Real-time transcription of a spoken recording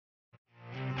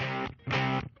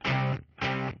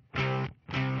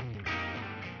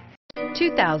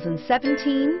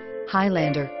2017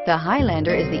 Highlander. The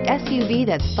Highlander is the SUV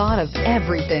that's thought of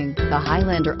everything. The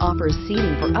Highlander offers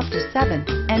seating for up to 7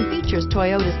 and features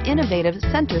Toyota's innovative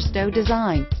center stow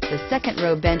design. The second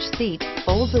row bench seat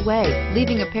folds away,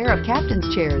 leaving a pair of captain's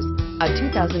chairs. A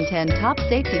 2010 top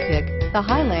safety pick, the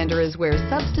Highlander is where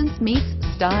substance meets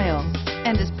style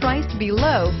and is priced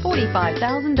below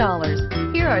 $45,000.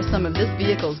 Here are some of this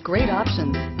vehicle's great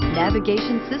options: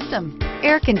 navigation system,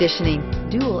 air conditioning,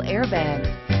 dual airbags,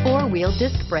 4-wheel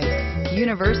disc brakes,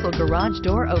 universal garage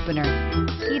door opener,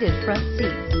 heated front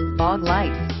seats, fog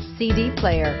lights, CD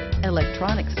player,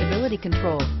 electronic stability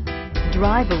control.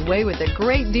 Drive away with a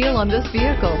great deal on this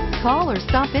vehicle. Call or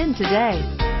stop in today.